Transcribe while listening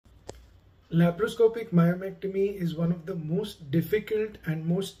Laparoscopic myomectomy is one of the most difficult and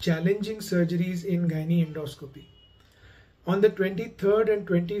most challenging surgeries in gynae endoscopy. On the 23rd and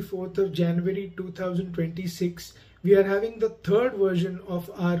 24th of January 2026, we are having the third version of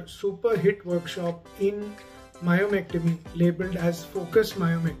our super hit workshop in myomectomy labeled as Focus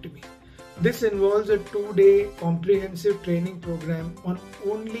Myomectomy. This involves a 2-day comprehensive training program on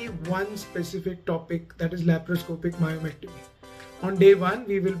only one specific topic, that is laparoscopic myomectomy. On day 1,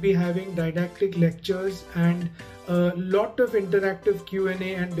 we will be having didactic lectures and a lot of interactive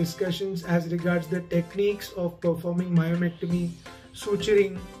Q&A and discussions as regards the techniques of performing myomectomy,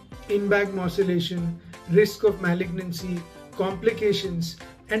 suturing, in-bag morcellation, risk of malignancy, complications,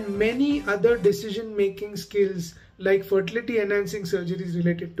 and many other decision-making skills like fertility-enhancing surgeries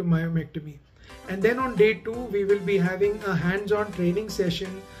related to myomectomy. And then on day 2, we will be having a hands-on training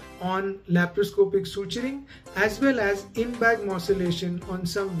session on laparoscopic suturing as well as in-bag morcellation on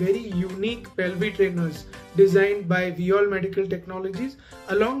some very unique pelvic trainers designed by Viol Medical Technologies,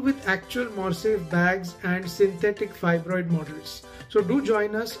 along with actual morcave bags and synthetic fibroid models. So do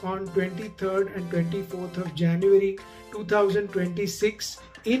join us on 23rd and 24th of January 2026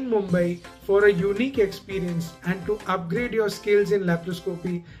 in Mumbai for a unique experience and to upgrade your skills in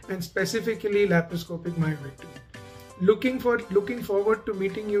laparoscopy and specifically laparoscopic myomectomy. Looking forward to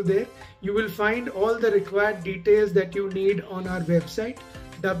meeting you there. You will find all the required details that you need on our website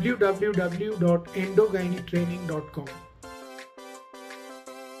www.endogynetraining.com.